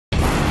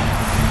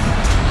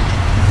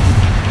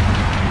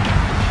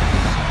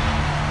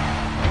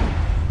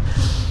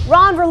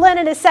Ron Verlin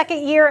in his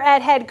second year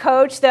at head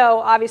coach, though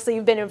obviously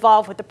you've been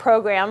involved with the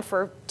program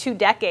for 2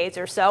 decades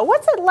or so.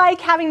 What's it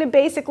like having to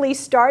basically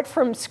start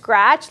from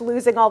scratch,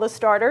 losing all the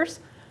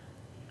starters?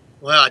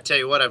 Well, I tell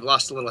you what, I've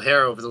lost a little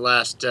hair over the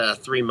last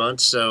 3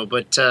 months.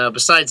 But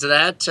besides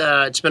that,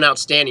 it's been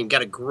outstanding.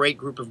 Got a great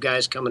group of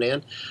guys coming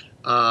in.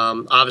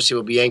 Obviously,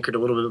 we'll be anchored a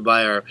little bit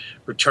by our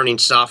returning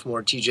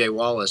sophomore, TJ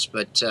Wallace.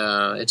 But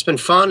it's been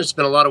fun. It's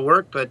been a lot of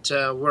work, but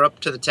we're up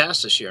to the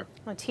task this year.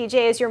 Well,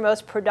 TJ is your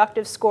most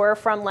productive scorer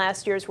from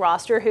last year's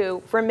roster,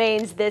 who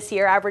remains this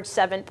year, averaged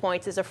 7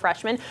 points as a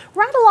freshman.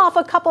 Rattle off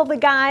a couple of the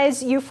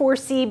guys you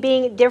foresee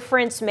being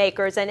difference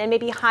makers and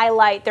maybe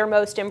highlight their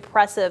most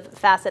impressive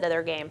facet of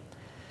their game.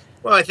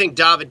 Well, I think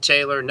David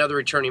Taylor, another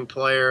returning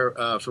player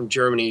from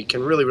Germany,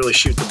 can really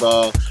shoot the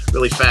ball,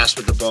 really fast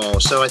with the ball.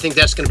 So I think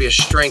that's going to be a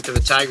strength of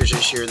the Tigers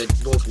this year,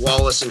 that both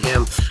Wallace and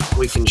him,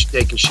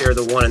 they can share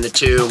the 1 and the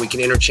 2, and we can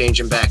interchange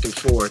them back and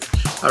forth.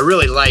 I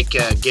really like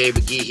Gabe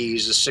Aguirre.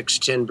 He's a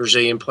 6'10"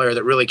 Brazilian player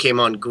that really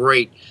came on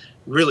great,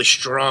 really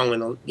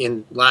strong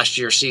in last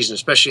year's season,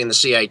 especially in the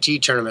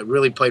CIT tournament.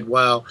 Really played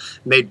well,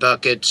 made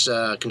buckets,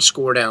 can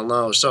score down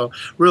low. So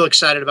real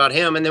excited about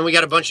him. And then we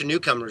got a bunch of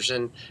newcomers,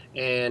 and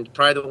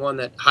probably the one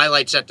that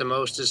highlights that the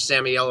most is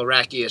Sami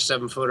Eloraki, a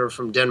 7-footer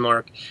from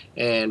Denmark,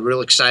 and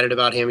real excited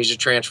about him. He's a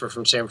transfer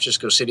from San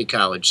Francisco City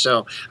College.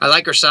 So I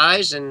like our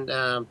size, and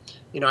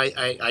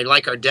I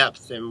like our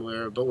depth,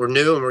 but we're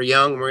new and we're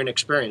young and we're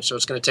inexperienced, so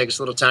it's going to take us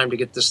a little time to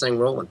get this thing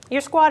rolling.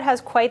 Your squad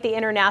has quite the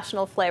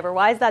international flavor.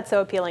 Why is that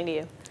so appealing to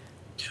you?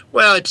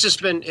 Well, it's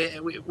just been,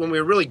 when we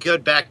were really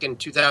good back in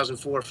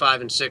 2004,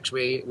 5, and 6,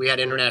 we had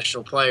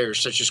international players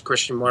such as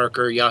Christian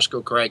Marker,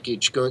 Josko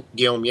Krajcic,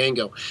 Guillaume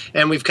Yengo,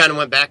 and we've kind of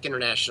went back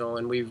international,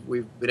 and we've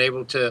been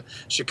able to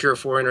secure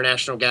 4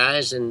 international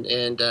guys, and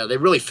they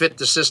really fit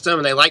the system,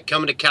 and they like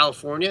coming to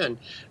California and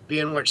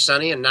being where it's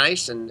sunny and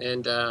nice,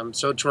 and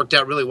so it's worked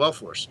out really well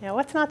for us. Yeah,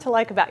 what's not to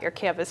like about your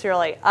campus,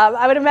 really?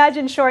 I would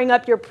imagine shoring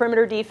up your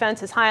perimeter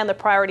defense is high on the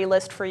priority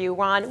list for you,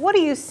 Ron. What are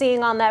you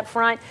seeing on that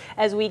front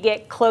as we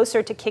get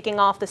closer to kicking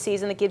off the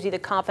season that gives you the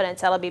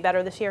confidence that'll be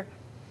better this year?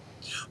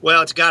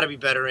 Well, it's got to be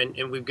better, and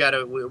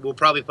we'll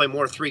probably play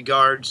more 3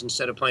 guards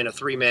instead of playing a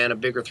 3-man, a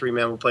bigger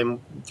 3-man. We'll play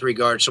 3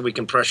 guards so we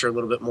can pressure a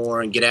little bit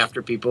more and get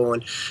after people.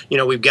 And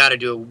we've got to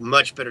do a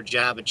much better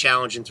job of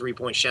challenging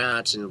 3-point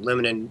shots and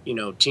limiting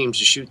teams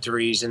to shoot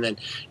threes. And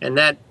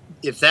that,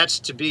 if that's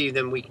to be,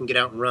 then we can get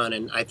out and run.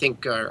 And I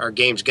think our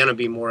game's going to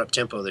be more up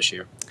tempo this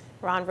year.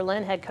 Ron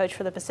Verlin, head coach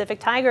for the Pacific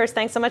Tigers.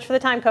 Thanks so much for the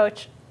time,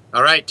 Coach.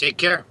 All right, take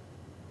care.